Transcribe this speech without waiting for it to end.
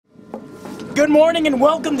Good morning and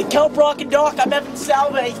welcome to Kelp Rock and Dock. I'm Evan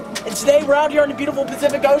Salve, and today we're out here in the beautiful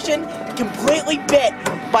Pacific Ocean, completely bit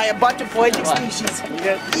by a bunch of pelagic species.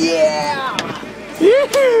 Yeah!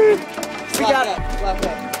 So we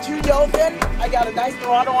got two Yellowfin. I got a nice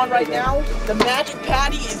Dorado on right now. The magic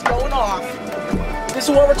patty is going off. This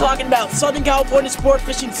is what we're talking about, Southern California sport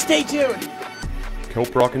fishing. Stay tuned.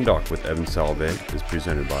 Kelp Rock and Dock with Evan Salve is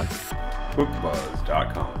presented by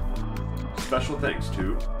hookbuzz.com. Special thanks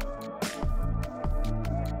to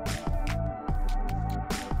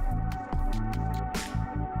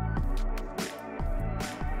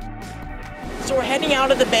So we're heading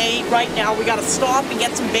out of the bay right now. We gotta stop and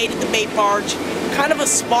get some bait at the bait barge. Kind of a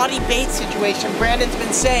spotty bait situation. Brandon's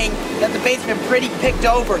been saying that the bait's been pretty picked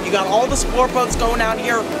over. You got all the sport boats going out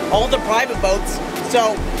here, all the private boats.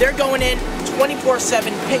 So they're going in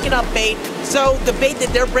 24/7, picking up bait. So the bait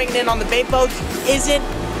that they're bringing in on the bait boats isn't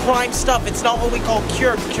prime stuff. It's not what we call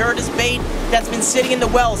cured. Cured is bait that's been sitting in the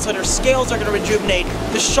well, so their scales are going to rejuvenate.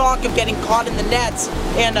 The shock of getting caught in the nets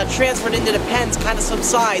and transferred into the pens kind of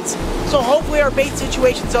subsides. So hopefully our bait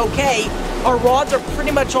situation's okay. Our rods are pretty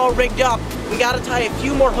much all rigged up. We got to tie a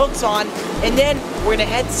few more hooks on, and then we're going to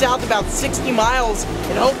head south about 60 miles,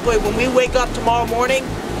 and hopefully when we wake up tomorrow morning,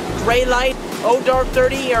 gray light, dark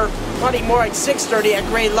 30, or probably more like 6:30 at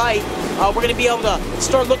gray light, we're going to be able to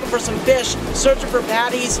start looking for some fish, searching for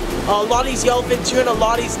patties. A lot of these yellowfin tuna, a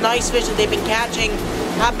lot of these nice fish that they've been catching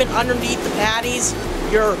have been underneath the patties.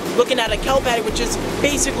 You're looking at a kelp patty, which is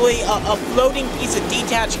basically a floating piece of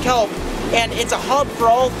detached kelp, and it's a hub for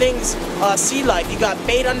all things sea life. You got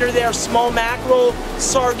bait under there, small mackerel,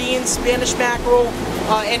 sardines, Spanish mackerel,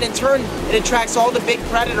 and in turn it attracts all the big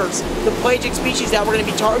predators. The pelagic species that we're going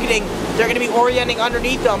to be targeting, they're going to be orienting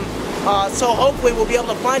underneath them. So hopefully we'll be able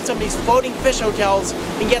to find some of these floating fish hotels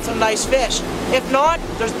and get some nice fish. If not,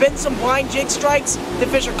 there's been some blind jig strikes. The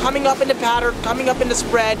fish are coming up into pattern, coming up into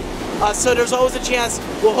spread. So there's always a chance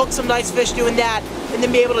we'll hook some nice fish doing that, and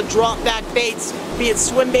then be able to drop back baits, be it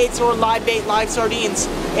swim baits or live bait, live sardines,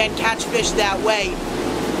 and catch fish that way.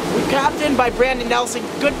 We're captained by Brandon Nelson,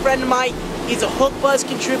 good friend of mine. He's a Hook Buzz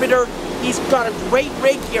contributor. He's got a great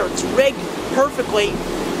rig here. It's rigged perfectly.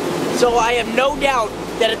 So I have no doubt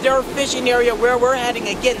that if there are fish in the area where we're heading,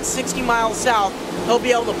 again 60 miles south, he'll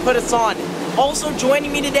be able to put us on. Also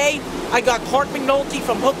joining me today, I got Clark McNulty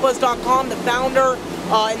from hookbuzz.com, the founder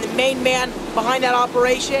and the main man behind that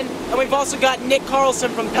operation. And we've also got Nick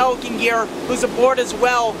Carlson from Pelican Gear, who's aboard as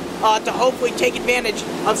well, to hopefully take advantage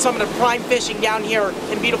of some of the prime fishing down here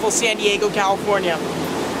in beautiful San Diego, California.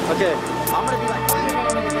 Okay, I'm gonna be like...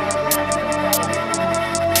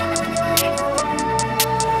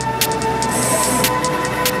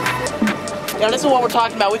 Now this is what we're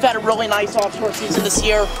talking about. We've had a really nice offshore season this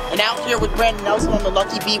year, and out here with Brandon Nelson on the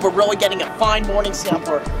Lucky Beat, we're really getting a fine morning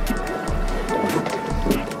sample.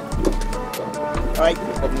 All right,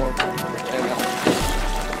 one more.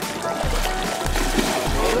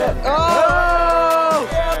 Oh!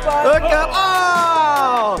 Yeah, Hook up!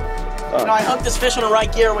 Oh! You know, I hooked this fish on the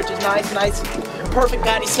right gear, which is nice, perfect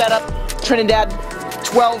patty setup. Trinidad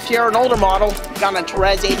 12 here, an older model, got a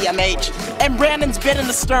Torres 80 MH. And Brandon's bit in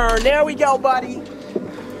the stern. There we go, buddy.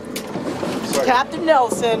 Sorry. Captain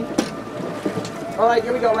Nelson. All right,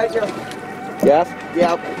 here we go, right here. Yeah?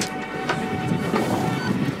 Yep.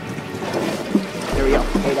 Here we go.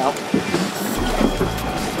 There you go.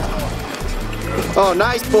 Oh,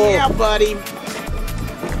 nice pull. Yeah, buddy.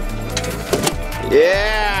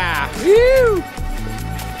 Yeah! Woo!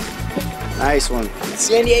 Nice one.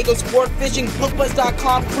 San Diego Sport Fishing,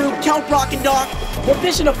 hookbuzz.com crew, Kelp Rock and Dock. We're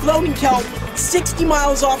fishing a floating kelp 60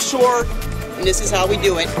 miles offshore, and this is how we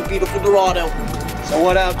do it. Beautiful Dorado. So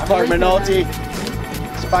what up, Clark McNulty?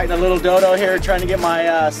 Just fighting a little dodo here, trying to get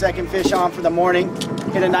my second fish on for the morning.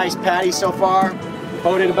 Hit a nice patty so far.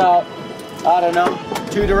 Boated about, I don't know,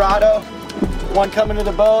 2 Dorado, 1 coming to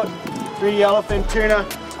the boat, 3 yellowfin tuna,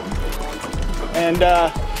 and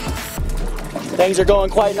things are going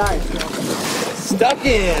quite nice. Stuck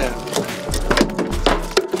in.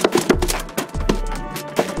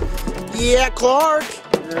 Yeah, Clark.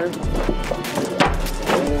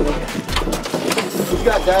 You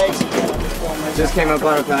got dikes. Just came up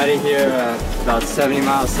on a patty here, about 70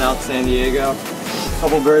 miles south of San Diego.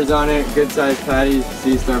 Couple birds on it, good sized patty,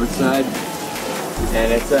 see starboard side.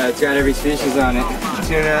 And it's got every species on it.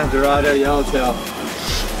 Tuna, Dorado, Yellowtail.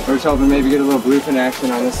 We're just hoping maybe get a little bluefin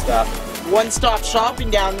action on this stuff. One-stop shopping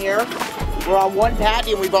down here. We're on one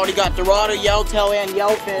patty and we've already got Dorado, Yellowtail, and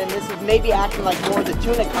Yellowfin. And this is maybe acting like more of the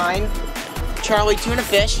tuna kind. Charlie tuna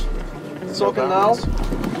fish. Soaking low.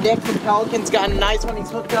 Nick from Pelican's got a nice one. He's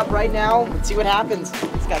hooked up right now. Let's see what happens.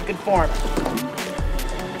 He's got good form.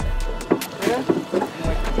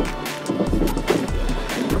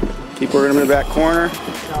 Work him in the back corner.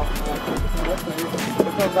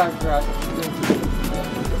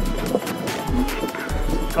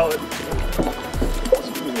 Call it.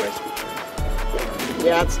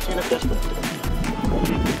 Yeah, it's tuna fish.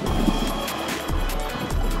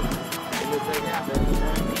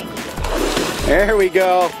 There we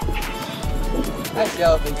go. Nice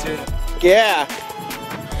yellowfin tuna. Yeah.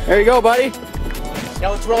 There you go, buddy. You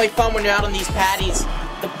know, it's really fun when you're out on these patties.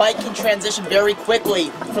 The bite can transition very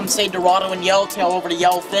quickly from, say, Dorado and Yellowtail over to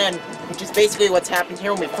Yellowfin, which is basically what's happened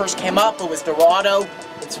here. When we first came up, it was Dorado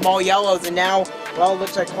and small yellows, and now, well, it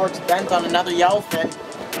looks like Clark's bent on another Yellowfin.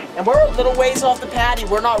 And we're a little ways off the patty.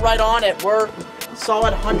 We're not right on it. We're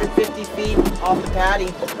solid 150 feet off the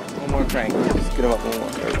patty. One more crank. Just get him up one more.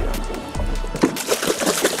 There we go.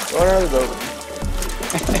 One out of those.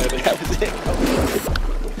 That was it.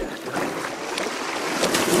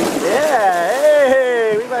 Yeah,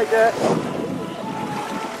 hey, we like that.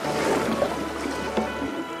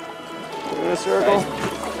 In a circle.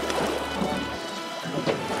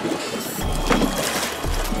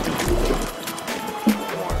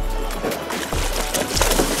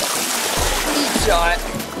 Shot.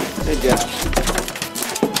 Good job.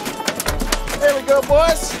 There we go,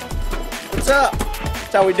 boys. What's up?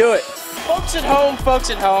 That's how we do it. Folks at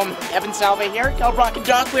home, Evan Salve here, Kelp and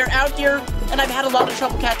Doc. We're out here, and I've had a lot of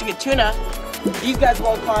trouble catching a tuna. These guys have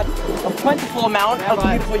all caught a plentiful amount of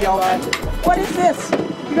beautiful yellowfin. What is this?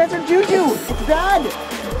 You guys are juju. It's bad.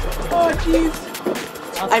 Oh, jeez.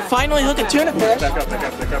 I finally hooked a tuna fish. Back up.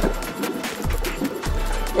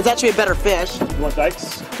 It's actually a better fish. You want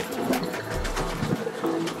dikes?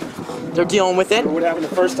 They're dealing with it. What happened the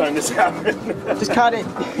first time this happened? Just cut it.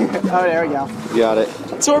 Oh, there we go. Got it.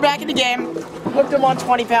 So we're back in the game. Hooked him on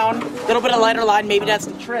 20 pound. Little bit of lighter line. Maybe that's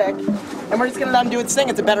the trick. And we're just gonna let him do its thing.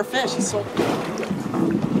 It's a better fish. He's so.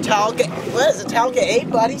 Talca. What is it? Talca 8,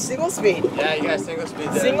 buddy. Single speed. Yeah, you got single speed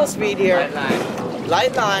there. Single speed here. Light line.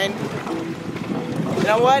 Light line. You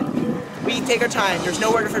know what? We take our time. There's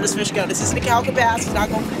nowhere for this fish to go. This isn't a Calca bass. He's not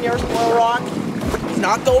going for the nearest boil rock. He's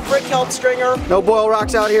not going for a kelp stringer. No boil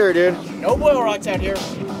rocks out here, dude. No boil rocks out here.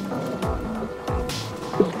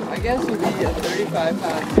 I guess it'd be a 35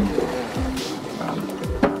 pound.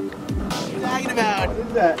 What are you talking about? What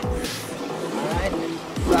is that? Alright.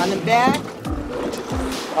 Running back.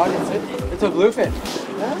 Oh, it's a bluefin.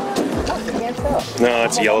 I can't tell. No,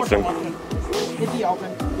 it's a yellowfin. It's a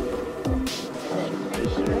yellowfin.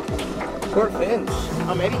 Short fins.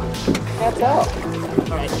 Oh, maybe. Can't tell.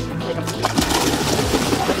 Alright. Take him.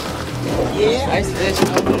 Yeah. Nice fish.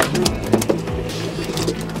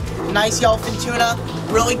 Nice yellowfin tuna.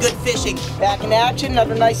 Really good fishing. Back in action.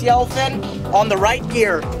 Another nice yellowfin. On the right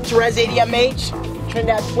gear. Therese 80MH.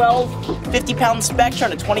 Trinidad 12. 50 pound Spectra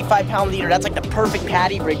and a 25 pound leader. That's like the perfect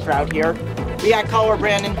patty rig for out here. We got color,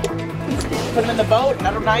 Brandon. Put him in the boat.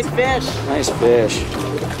 Another nice fish. Nice fish.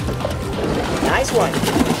 Nice one.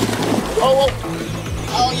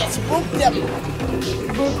 Oh, yes. Booped him.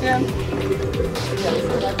 Booped him.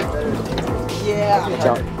 Yeah. I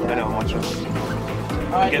know, I'm watching.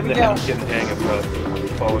 All right, here we go. Getting the hang of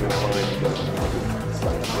following the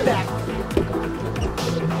line. Back.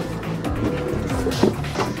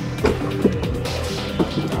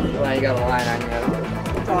 Well, you got a line on you.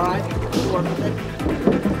 It's all right. Work with it.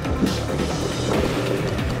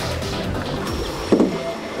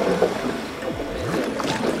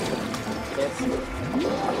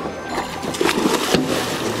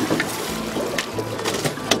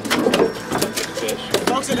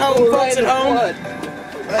 Folks at home,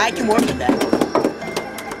 I can work with that.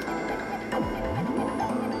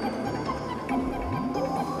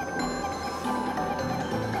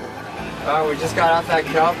 We just got off that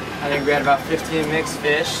kelp. I think we had about 15 mixed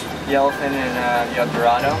fish, yellowfin and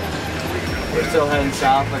Dorado. We're still heading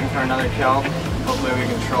south looking for another kelp. Hopefully we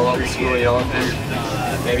can troll up the school yellowfin.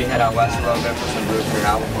 Maybe head out west a little bit for some bluefin or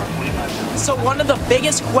albacore. So one of the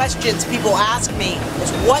biggest questions people ask me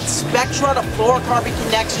is what spectra to fluorocarbon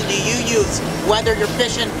connection do you use, whether you're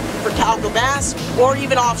fishing for Calca bass or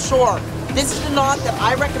even offshore. This is the knot that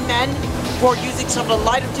I recommend for using some of the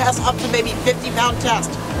lighter tests up to maybe 50 pound test.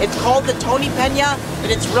 It's called the Tony Pena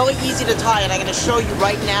and it's really easy to tie and I'm going to show you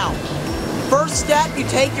right now. First step, you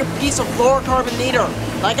take your piece of fluorocarbon leader.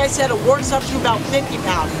 Like I said, it works up to about 50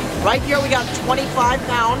 pound. Right here we got 25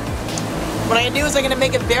 pound. What I'm going to do is I'm going to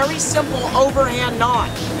make a very simple overhand knot.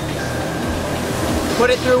 Put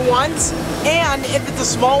it through once, and if it's a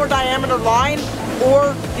smaller diameter line,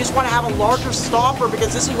 or you just want to have a larger stopper,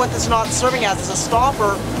 because this is what this knot's serving as, is a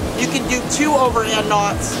stopper, you can do 2 overhand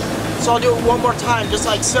knots. So I'll do it one more time, just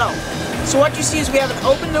like so. So what you see is we have an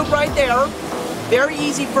open loop right there. Very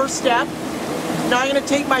easy first step. Now I'm gonna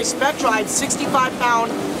take my Spectra. I have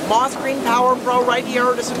 65-pound Moss Green Power Pro right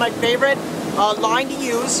here. This is my favorite line to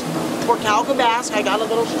use for calico bass. I got a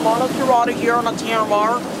little Shimano Dorado here on a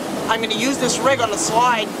Terramar. I'm gonna use this rig on the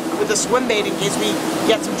slide with a swim bait in case we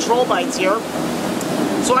get some troll bites here.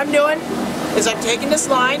 So what I'm doing is I'm taking this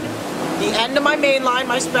line, the end of my main line,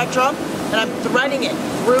 my Spectra, and I'm threading it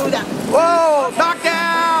through that. Whoa,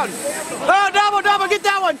 knockdown! Oh, double, get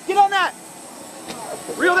that one, get on that.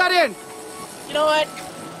 Reel that in. You know what?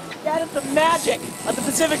 That is the magic of the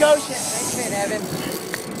Pacific Ocean. Thanks, man, Evan.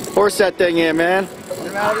 Force that thing in, man. Put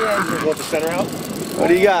him out of the engine. You want the center out? What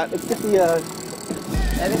do you got? Let's get the,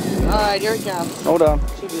 Evan. Alright, here it comes. Hold on.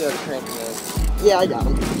 Should be able to crank him in. Yeah, I got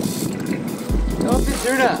him. Yellowfin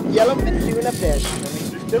Tuna. Yellowfin tuna fish.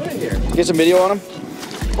 There's Tuna here. Get some video on him.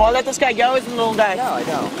 Well, I'll let this guy go. He's a little guy. No, I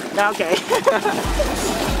don't. No, okay.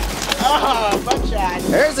 Oh, butt shot.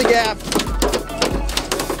 There's the gap.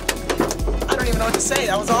 I don't even know what to say.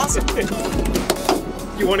 That was awesome.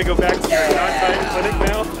 You want to go back to your non-time clinic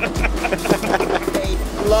now? Hey,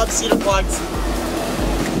 love cedar plugs.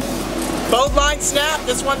 Both lines snap.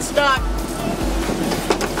 This one stuck.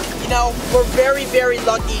 You know, we're very, very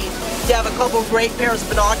lucky to have a couple of great pairs of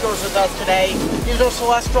binoculars with us today. These are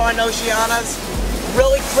Celestron and Oceanas.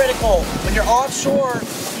 Really critical when you're offshore,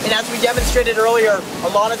 and as we demonstrated earlier, a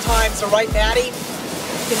lot of times the right Maddie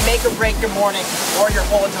can make or break your morning or your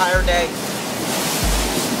whole entire day.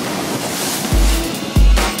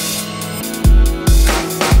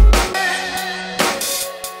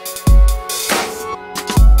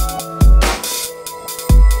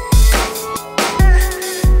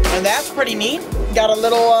 And that's pretty neat. Got a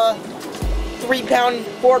little 3-pound,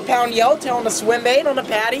 4-pound Yellowtail on a swim bait on a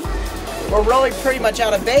patty. We're really pretty much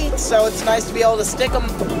out of bait, so it's nice to be able to stick them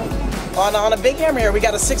on a big hammer here. We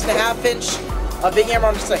got a 6.5-inch big hammer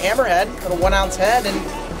on just a hammerhead, little 1-ounce head,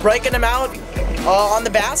 and breaking them out on the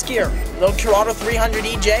bass gear. Little Dorado 300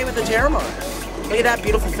 EJ with the Terramar. Look at that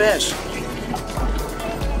beautiful fish.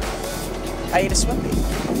 I ate a swim bait.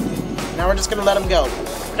 Now we're just gonna let them go.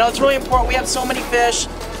 You know, it's really important. We have so many fish.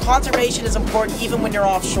 Conservation is important even when you're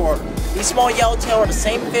offshore. These small yellowtail are the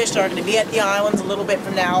same fish that are going to be at the islands a little bit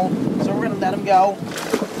from now. So we're going to let them go,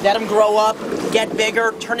 let them grow up, get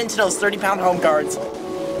bigger, turn into those 30-pound home guards.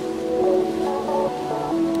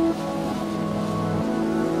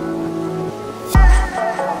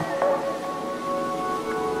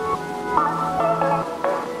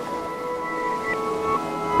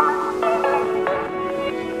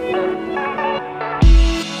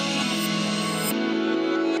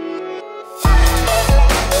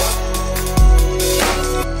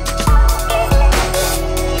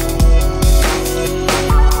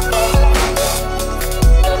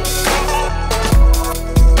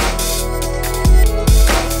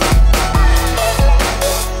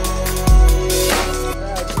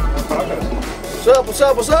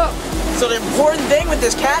 What's up? So the important thing with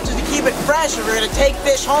this catch is to keep it fresh. If you're going to take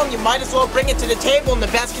fish home, you might as well bring it to the table in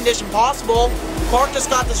the best condition possible. Clark just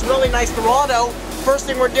got this really nice Dorado. First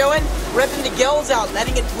thing we're doing, ripping the gills out,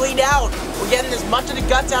 letting it bleed out. We're getting as much of the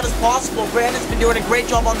guts out as possible. Brandon's been doing a great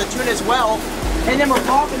job on the tuna as well. And then we're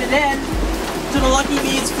popping it in to the Lucky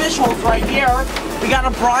Bees fish holes right here. We got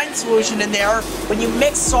a brine solution in there. When you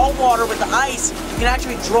mix salt water with the ice, you can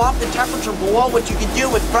actually drop the temperature below what you can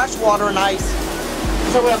do with fresh water and ice.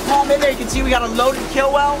 So we're gonna pop them in there. You can see we got a loaded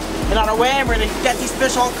kill well, and on our way, and we're gonna get these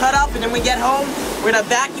fish all cut up, and then when we get home, we're gonna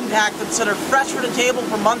vacuum pack them so they're fresh for the table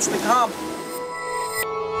for months to come.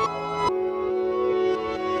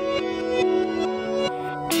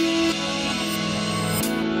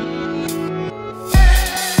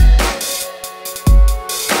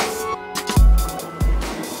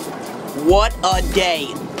 What a day.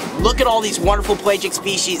 Look at all these wonderful pelagic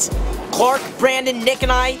species. Clark, Brandon, Nick,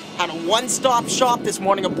 and I had a one-stop shop this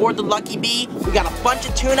morning aboard the Lucky Bee. We got a bunch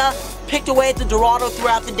of tuna, picked away at the Dorado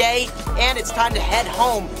throughout the day, and it's time to head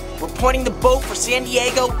home. We're pointing the boat for San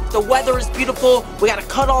Diego. The weather is beautiful. We gotta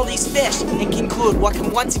cut all these fish and conclude what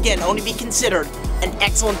can once again only be considered an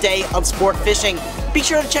excellent day of sport fishing. Be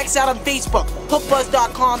sure to check us out on Facebook,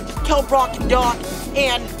 hookbuzz.com, Kelp and Doc,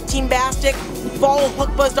 and Team Bastic. Follow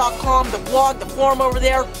hookbuzz.com, the blog, the forum over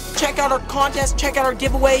there. Check out our contests, check out our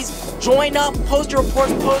giveaways. Join up, post your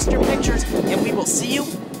reports, post your pictures, and we will see you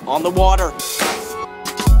on the water.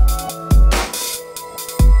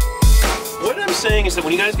 What I'm saying is that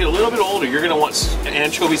when you guys get a little bit older, you're going to want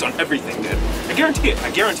anchovies on everything, dude. I guarantee it.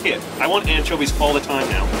 I guarantee it. I want anchovies all the time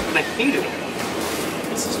now, and I hate it.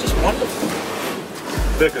 This is just wonderful.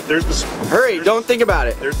 Look, there's the... Hurry, don't think about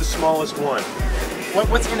it. There's the smallest one.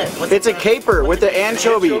 What's in it? It's a caper with the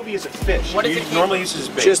anchovy. Anchovy is a fish. What is it it? normally uses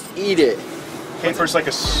as bait. Just eat it. Caper's like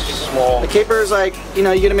a small. The caper is like, you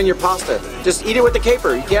know, you get them in your pasta. Just eat it with the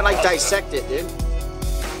caper. You can't like dissect it, dude.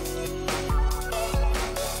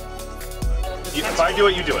 If I do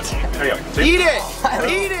it, you do it. There you go. See? Eat it!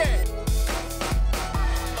 Eat it!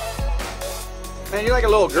 Man, you're like a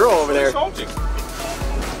little girl over there. Salty.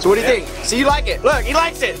 So what do you think? So you like it? Look, he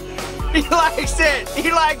likes it. He likes it.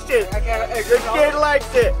 He likes it. The kid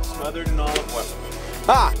likes it. Smothered in olive oil.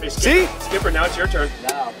 Ah, Hey, see? Skipper, now it's your turn.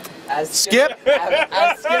 No. As Skip.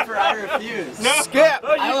 as Skipper, I refuse. No. Skip.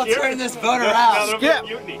 Oh, you I will did. turn this boat Now around. there'll be Skip.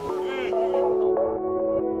 mutiny.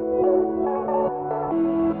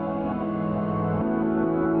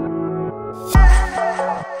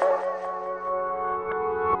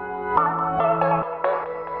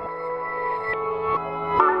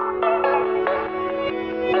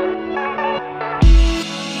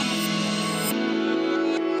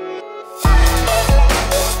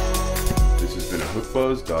 This has been a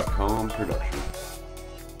hookbuzz.com production.